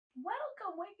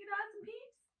wicked awesome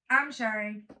peeps. I'm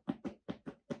Sherry.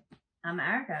 I'm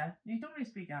Erica. You told me to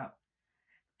speak up.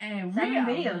 And 7 we are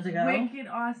videos ago. Wicked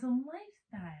awesome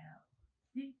lifestyle.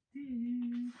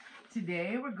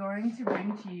 Today we're going to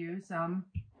bring to you some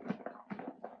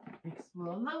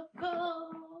Explore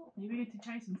Local. Maybe we get to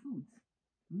try some foods.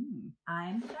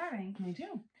 I'm starving. Me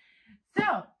too.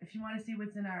 So, if you want to see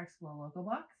what's in our Explore Local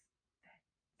box.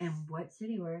 And what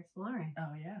city we're exploring.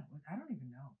 Oh, yeah. I don't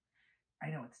even know. I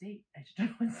know what state. I just don't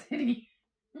know what city.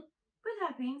 With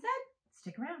that being said,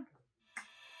 Stick around.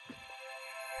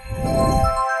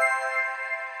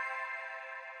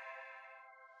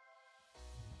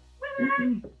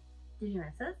 did you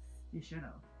miss us? You should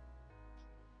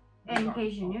have. In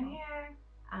case you're new here,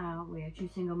 we are two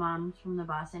single moms from the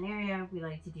Boston area. We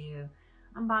like to do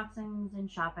unboxings and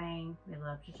shopping. We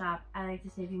love to shop. I like to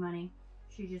save you money.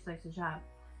 She just likes to shop.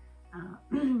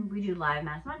 We do live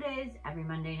Mass Mondays every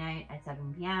Monday night at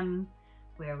 7 p.m.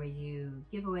 where we do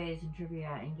giveaways and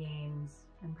trivia and games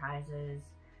and prizes,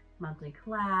 monthly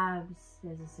collabs.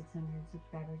 There's a 600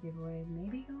 subscriber giveaway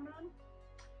maybe going on.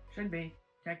 Should be.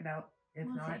 Check it out. If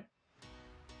We'll not, see.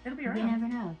 it'll be You around. never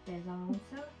know. There's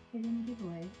also hidden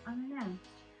giveaways unannounced.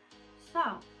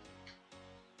 So,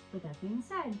 with that being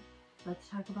said, let's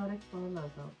talk about Explore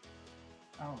Local.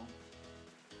 Oh.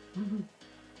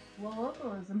 Well,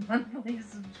 Local is a monthly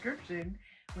subscription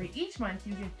where each month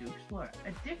you get to explore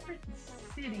a different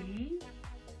city.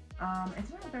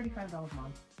 It's around $35 a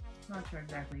month. Not sure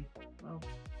exactly. Well,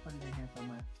 put it in here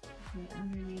somewhere. Okay,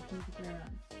 underneath the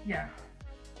garage. Yeah.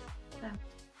 So,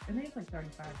 I think it's like $35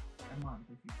 a month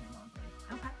if you pay monthly.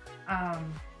 okay.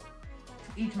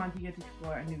 Each month you get to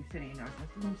explore a new city, not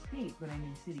just a new state, but a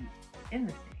new city in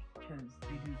the state, because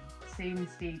they do same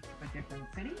states but different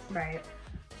cities. Right.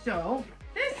 So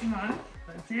this month,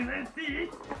 let's see.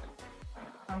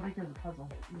 Sounds like there's a puzzle.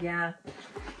 Yeah.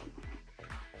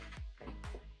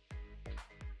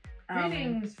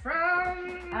 Greetings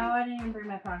from. Oh, I didn't even bring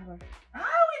my pocketbook.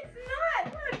 Oh, it's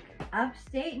not. Look.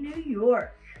 Upstate New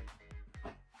York.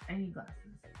 I need glasses.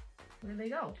 Where do they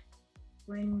go?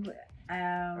 When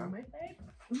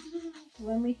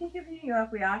when we think of New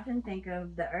York, we often think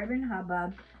of the urban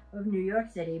hubbub of New York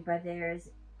City, but there is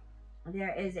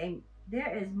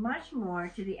much more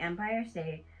to the Empire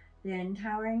State than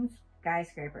towering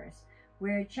skyscrapers.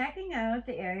 We're checking out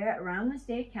the area around the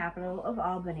state capital of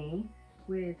Albany,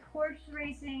 with horse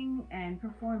racing and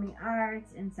performing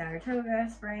arts in Saratoga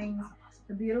Springs,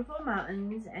 the beautiful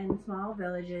mountains and small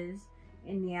villages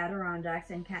in the Adirondacks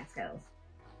and Catskills,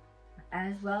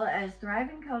 as well as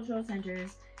thriving cultural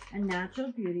centers and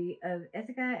natural beauty of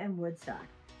Ithaca and Woodstock.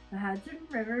 The Hudson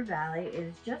River Valley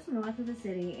is just north of the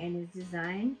city and is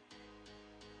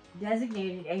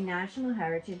designated a National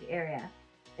Heritage Area.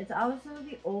 It's also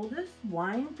the oldest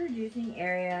wine-producing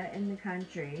area in the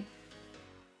country.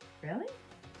 Really?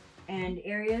 And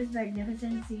area's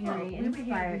magnificent scenery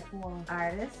inspired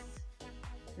artists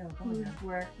whose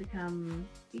work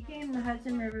became the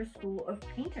Hudson River School of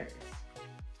Painters.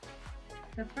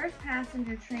 The first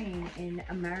passenger train in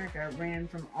America ran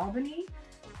from Albany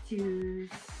to,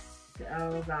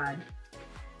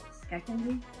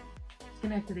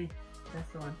 Schenectady.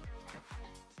 That's the one.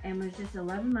 And was just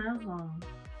 11 miles long.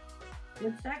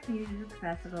 Woodstock Music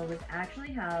Festival was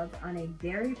actually held on a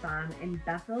dairy farm in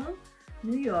Bethel,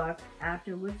 New York,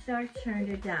 after Woodstock turned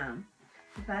it down.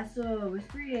 The festival was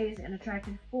 3 days and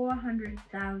attracted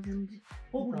 400,000 people.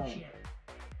 Holy shit.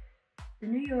 The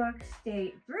New York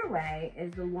State Thruway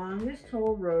is the longest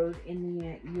toll road in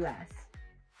the U.S.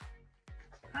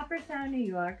 Cooperstown, New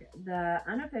York, the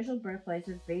unofficial birthplace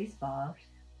of baseball.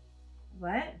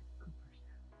 What?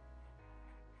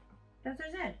 That's what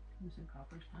I said. You said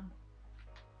Cooperstown.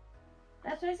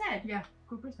 That's what I said. Yeah,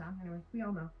 Cooperstown. Anyway, we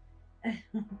all know.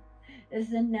 Is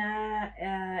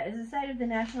the site of the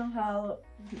National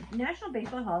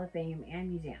Baseball Hall of Fame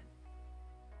and Museum.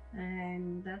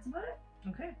 And that's about it.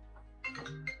 Okay.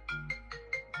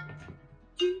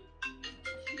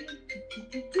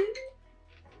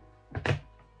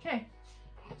 Okay.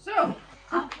 So,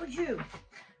 Off with you.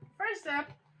 first up,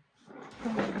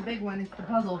 the big one is the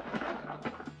puzzle.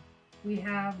 We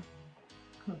have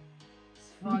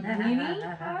spaghetti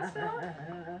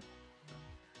pasta,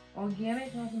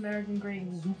 organic North American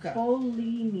grain zucca.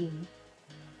 Polini.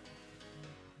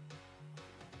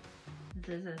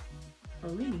 This is a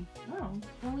Polini. Oh,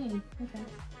 Pauline. Okay.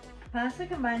 Pasta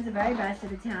combines the very best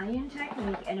of Italian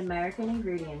technique and American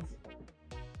ingredients.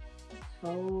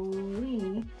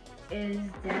 Polini is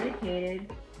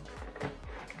dedicated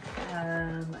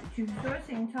to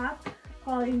sourcing top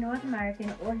quality North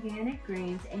American organic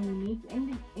grains and unique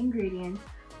ingredients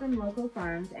from local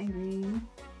farms and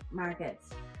markets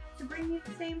to bring you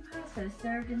the same pasta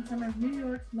served in some of New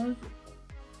York's most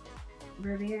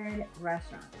revered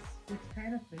restaurants. It's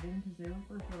kind of fitting because they look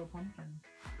like little pumpkins.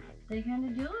 They kind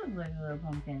of do look like little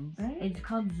pumpkins. Right? It's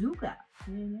called zuka.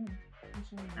 Yeah.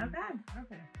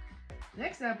 Okay.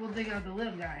 Next up, we'll dig out the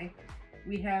little guy.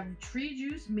 We have tree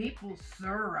juice maple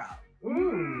syrup.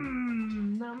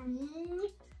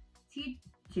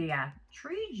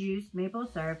 Tree juice maple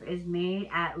syrup is made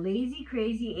at Lazy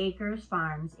Crazy Acres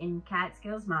Farms in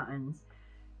Catskills Mountains.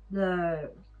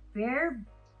 The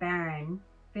Fairbairn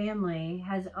family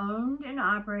has owned and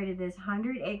operated this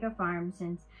 100-acre farm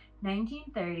since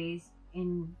 1930s.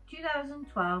 In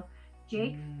 2012,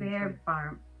 Jake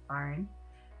Fairbairn,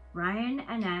 Ryan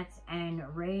Annette, and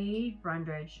Ray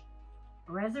Brundridge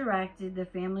resurrected the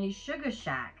family's sugar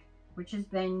shack, which has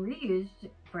been reused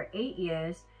for 8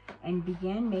 years, and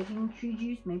began making tree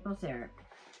juice maple syrup.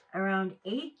 Around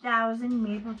 8,000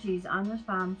 maple trees on this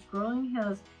farm's rolling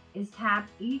hills is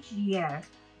tapped each year.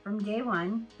 From day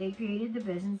one, they created the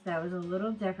business that was a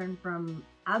little different from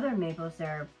other maple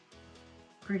syrup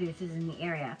producers in the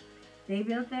area. They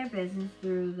built their business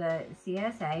through the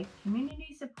CSA,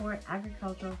 Community Support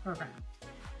Agricultural Program.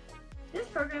 This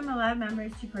program allowed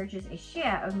members to purchase a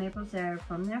share of maple syrup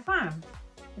from their farm.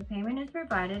 The payment is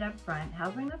provided up front,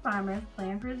 helping the farmers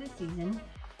plan for the season,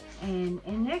 and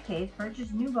in their case,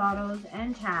 purchase new bottles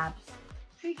and taps.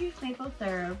 Tree Juice Maple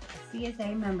Syrup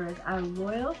CSA members are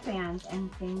loyal fans, and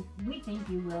we think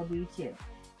you will be too.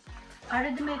 How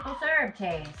did the maple syrup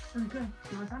taste? Pretty good.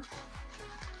 You want some?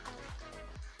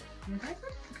 You want some?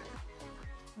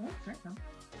 Oh, sure, some.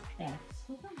 Thanks.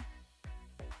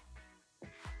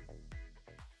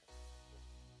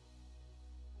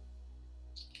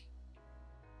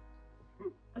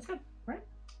 That's good, right?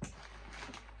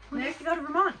 We have to go to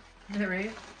Vermont. Is that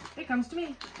right? It comes to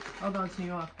me. Although it's New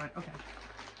York, but okay.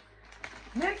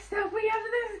 Next up, we have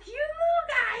this cute little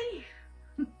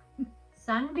guy.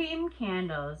 Sunbeam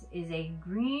Candles is a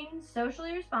green,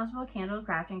 socially responsible candle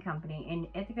crafting company in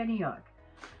Ithaca, New York.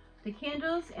 The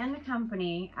candles and the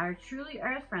company are truly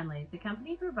earth-friendly. The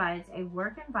company provides a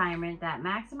work environment that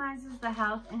maximizes the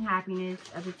health and happiness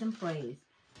of its employees.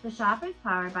 The shop is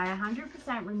powered by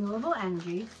 100% renewable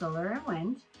energy, solar and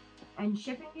wind, and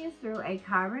shipping is through a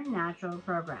carbon neutral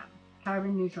program.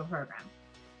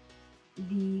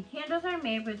 The candles are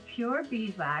made with pure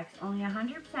beeswax, only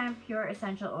 100% pure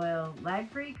essential oil,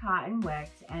 lead-free cotton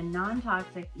wicks, and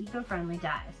non-toxic eco-friendly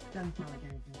dyes. Doesn't smell like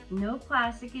anything. No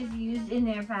plastic is used in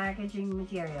their packaging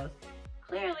materials.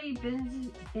 Clearly,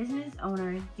 business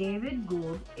owner David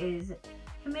Gould is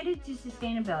committed to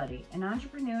sustainability. An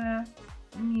entrepreneur,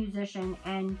 musician,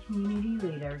 and community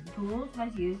leader, Gould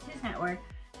has used his network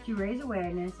to raise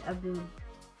awareness of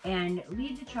and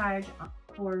lead the charge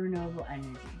for renewable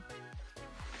energy.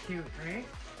 Cute, right?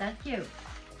 That's cute.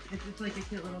 It's like a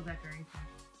cute little decoration.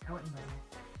 I wouldn't buy it.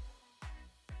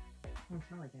 Doesn't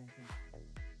smell like anything.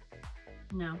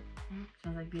 No.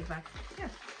 Smells like beeswax.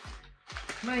 Yeah.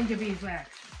 Mind your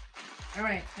beeswax.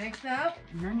 Alright, next up,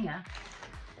 None yet.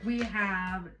 we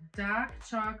have dark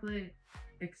chocolate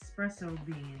espresso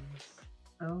beans.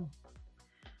 Oh.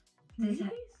 These?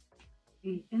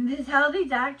 This healthy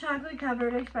dark chocolate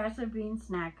covered espresso bean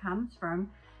snack comes from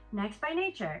Next by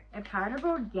Nature, a part of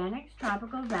Organics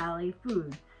Tropical Valley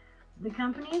Food. The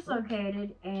company is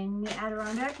located in the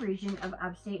Adirondack region of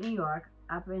upstate New York,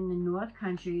 up in the North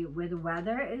Country, where the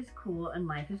weather is cool and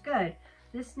life is good.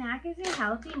 This snack is a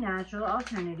healthy, natural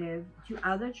alternative to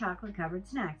other chocolate-covered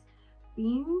snacks.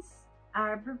 Beans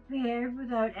are prepared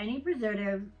without any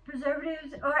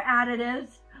preservatives or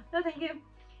additives. No, thank you.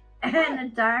 And the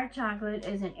dark chocolate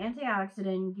is an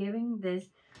antioxidant, giving this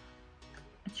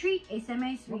treat a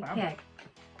semi-sweet kick.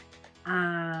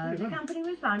 The company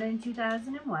was founded in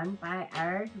 2001 by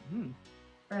Eric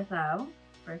Berthoud,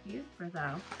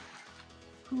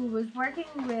 who was working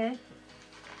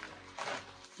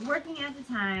at the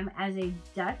time as a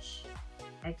Dutch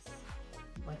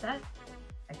Expatriate?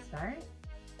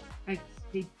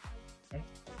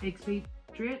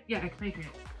 Yeah,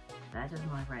 expatriate. That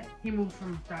doesn't look right. He moved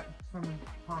from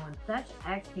Holland. Dutch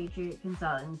expatriate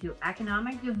consultant to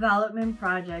economic development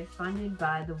projects funded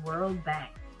by the World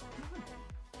Bank.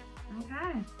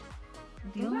 Okay.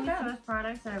 The only source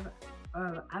products of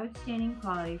outstanding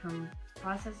quality from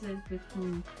processes with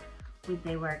whom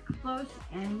they work close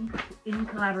and in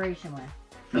collaboration with.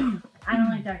 I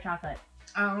don't like dark chocolate.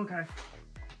 Oh, okay.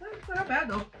 That's not bad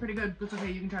though. Pretty good. That's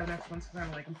okay. You can try the next ones because I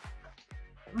don't like them.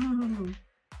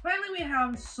 Finally, we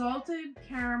have salted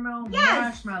caramel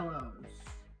marshmallows.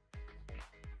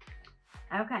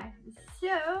 Okay,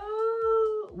 so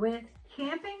with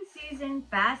camping season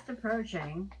fast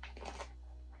approaching,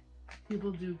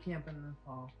 People do camp in the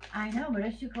fall. I know, but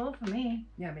it's too cold for me.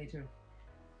 Yeah, me too.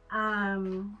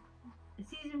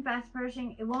 Season fast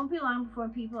approaching. It won't be long before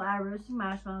people are roasting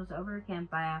marshmallows over a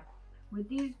campfire. With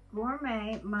these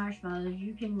gourmet marshmallows,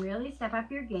 you can really step up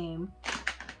your game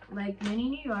like many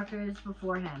New Yorkers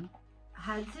before him.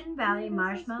 Hudson Valley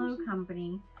Marshmallow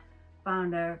Company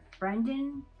founder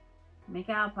Brendan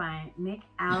McAlpine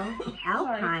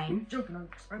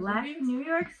left New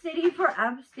York City for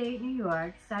upstate New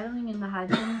York, settling in the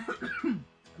Hudson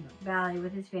Valley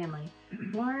with his family.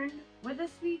 Born with a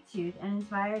sweet tooth and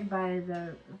inspired by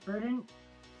the verdant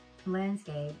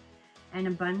landscape and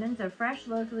abundance of fresh,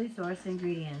 locally sourced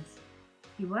ingredients.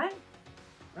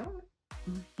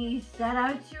 He set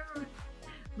out to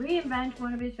reinvent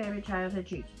one of his favorite childhood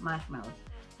treats, marshmallows.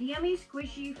 The yummy,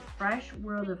 squishy, fresh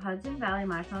world of Hudson Valley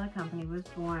Marshmallow Company was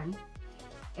born.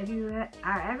 If you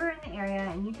are ever in the area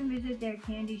and you can visit their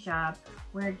candy shop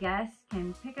where guests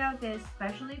can pick out their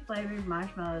specially flavored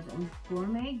marshmallows and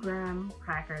gourmet graham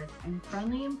crackers, and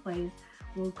friendly employees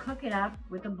will cook it up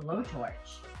with a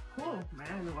blowtorch. Cool.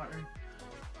 Man, the water.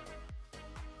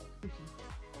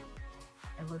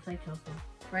 It looks like tofu.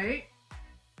 Right?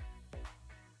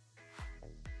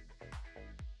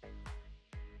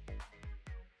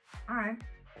 Alright.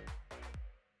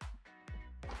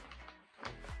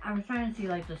 I was trying to see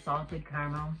like the salted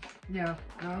caramel. Yeah.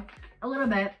 No? A little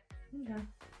bit. Okay.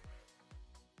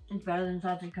 It's better than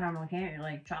salted caramel candy,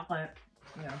 like chocolate.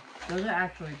 Yeah. Those are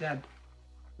actually good.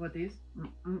 What, these?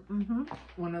 Mm-hmm.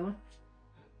 Vanilla?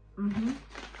 Mm-hmm.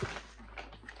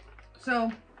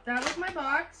 So, that was my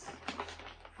box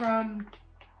from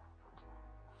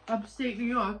upstate New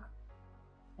York.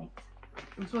 Thanks.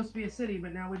 It was supposed to be a city,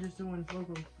 but now we're just doing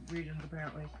local regions,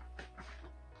 apparently.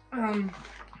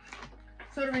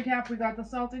 So to recap, we got the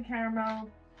salted caramel.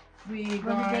 We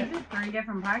got... they do 3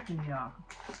 different parts in New York.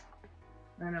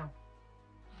 I know.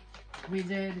 We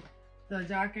did the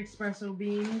dark espresso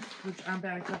beans, which I'm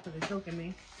backed up, but they're choking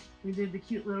me. We did the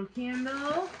cute little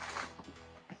candle,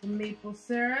 the maple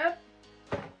syrup,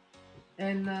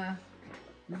 and the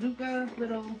Zucca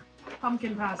little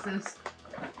pumpkin pastas.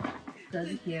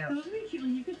 Those are cute. Those would be cute.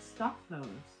 You could stuff those.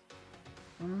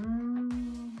 I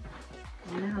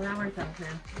don't know how that works out,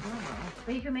 man. I don't know.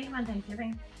 But you can make them on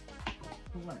Thanksgiving.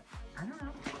 For what? I don't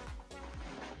know.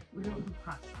 We don't do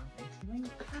pasta on Thanksgiving.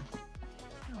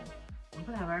 No.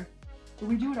 Whatever. But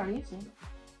we do it on Easter.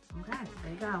 Okay,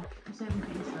 there you go. We save them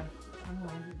for Easter. I don't know.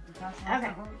 Do pasta on Okay.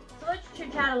 Easter? So let's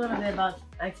chit chat a little bit about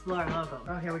Explore Local.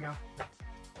 Oh, here we go.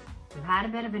 We've had a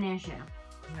bit of an issue.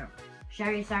 Yeah.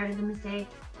 Sherry started the mistake,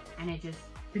 and it just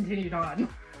Continued on.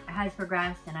 has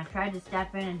progressed, and I've tried to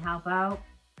step in and help out,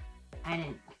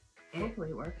 and Hopefully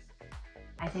it works.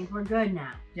 I think we're good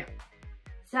now. Yeah.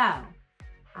 So,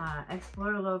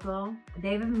 Explore Local,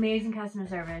 they have amazing customer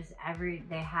service.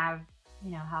 They have,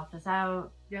 helped us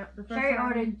out. Yep. The first Sherry time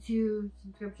ordered 2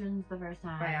 subscriptions the first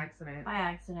time. by accident. By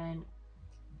accident.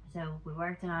 So we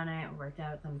worked on it, worked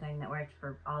out something that worked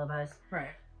for all of us. Right.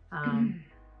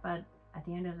 But at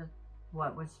the end of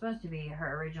what was supposed to be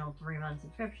her original 3-month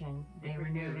subscription, they It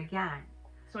renewed renewed. again.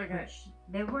 So I got Which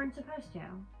they weren't supposed to.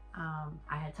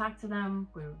 I had talked to them.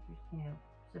 We were,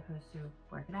 supposed to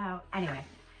work it out. Anyway,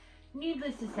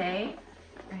 needless to say,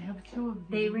 I have 2 of these.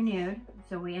 they renewed.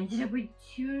 So we ended up with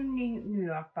 2 New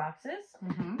York boxes.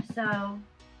 Mm-hmm. So,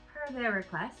 per their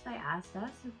request, they asked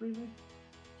us if we would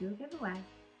do a giveaway.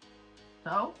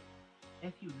 So,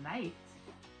 if you liked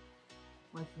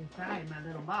what's inside my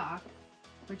little box,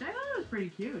 which I thought was pretty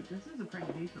cute. This is a pretty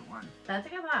decent one. That's a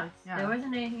good box. Yeah. There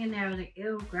wasn't anything in there. I was like,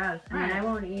 ew, gross. I mean, Right. I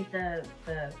won't eat the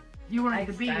You want to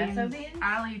eat the espresso beans. beans?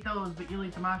 I'll eat those, but you'll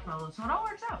eat the marshmallows. So it all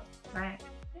works out. right.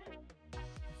 Yeah.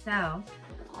 So,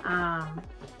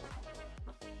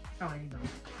 Oh, I need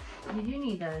those. you do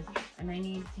need those, and I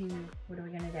need to. What are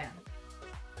we gonna do?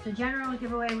 So, general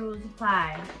giveaway rules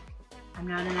apply. I'm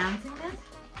not announcing this.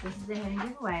 This is a hidden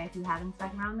giveaway. If you haven't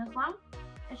stuck around this long,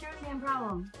 it's your damn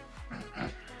problem.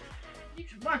 You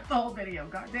should watch the whole video,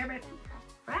 god damn it.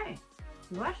 Right.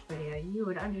 If you watched the video, you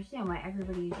would understand why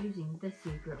everybody is using this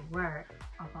secret word.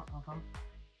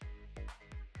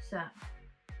 So,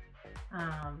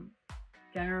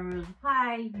 general rules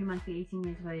apply. You must be 18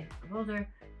 years of age or older.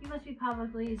 You must be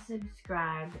publicly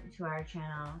subscribed to our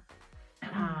channel.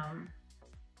 I'm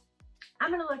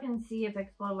gonna look and see if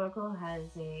Explore Local has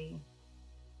a.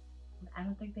 I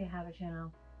don't think they have a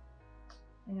channel.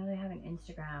 I know they have an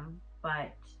Instagram,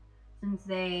 but since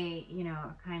they,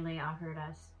 kindly offered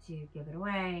us to give it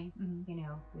away, we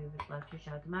would love to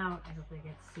shout them out. I hope they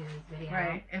get to see this video.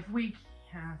 Right. If we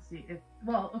can see it.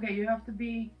 Well, okay, you have to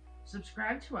be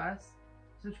subscribed to us,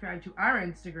 subscribe to our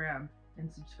Instagram,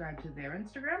 and subscribe to their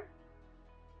Instagram.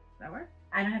 that work?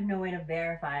 I don't have no way to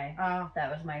verify. Oh.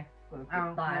 That was my Oh,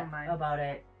 thought never mind. about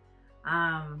it.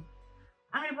 I'm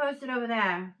gonna post it over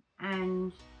there,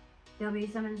 and there'll be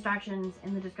some instructions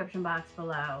in the description box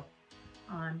below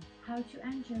on how to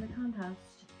enter the contest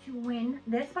to win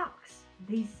this box,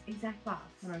 this exact box.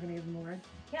 We're not gonna give them a word?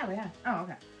 Yeah, we are. Oh,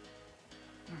 okay.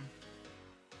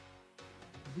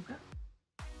 Luca?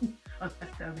 Oh,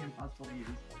 that would be impossible to use.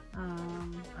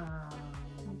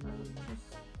 Just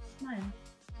smile.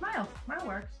 Smile. Smile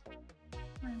works.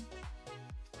 Smile.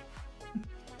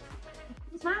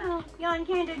 Smile. You're on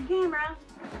candid camera.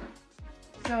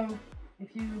 So,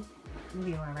 if you...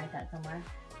 Maybe you want to write that somewhere.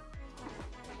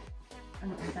 On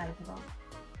the inside of the box.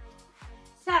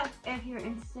 So, if you're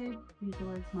interested, use the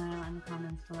word smile in the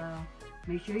comments below.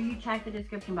 Make sure you check the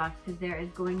description box because there is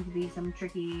going to be some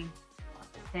tricky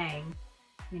thing.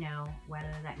 You know,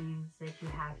 whether that means that you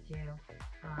have to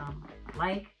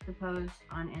like the post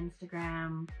on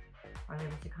Instagram or leave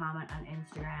us a comment on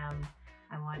Instagram.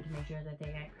 I want to make sure that they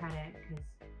get credit because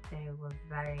they were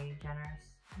very generous.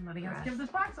 I'm letting us give this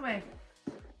box away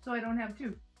so I don't have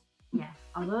two. Yeah,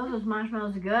 although those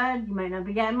marshmallows are good, you might not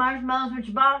be getting marshmallows with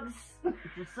your box.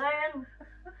 Just saying.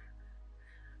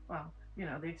 Well, you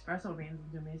know, the espresso beans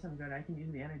will do me some good. I can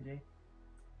use the energy.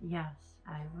 Yes,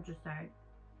 I will just start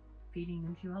feeding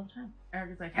them to you all the time.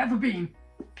 Erica's like, have a bean.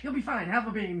 You'll be fine. Have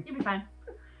a bean. You'll be fine.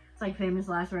 It's like famous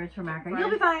last words from America. Right. You'll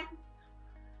be fine.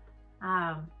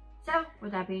 So,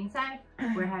 with that being said,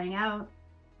 we're heading out.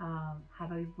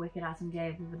 Have a wicked awesome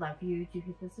day. We would love for you to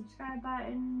hit the subscribe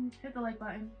button. Hit the like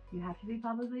button. You have to be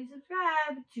publicly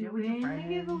subscribed to Share with your win the friends.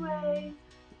 giveaway.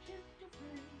 Share with your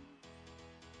friends.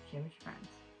 Share with your friends.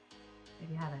 If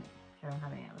you haven't, if you don't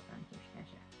have any other friends, you should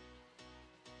share.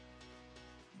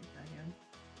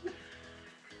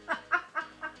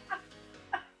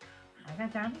 I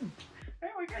got down. Hey,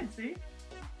 we're good, see?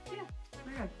 Yeah,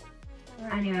 we're good. All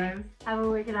right, Anyway, guys. have a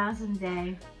wicked awesome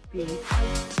day.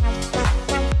 Peace.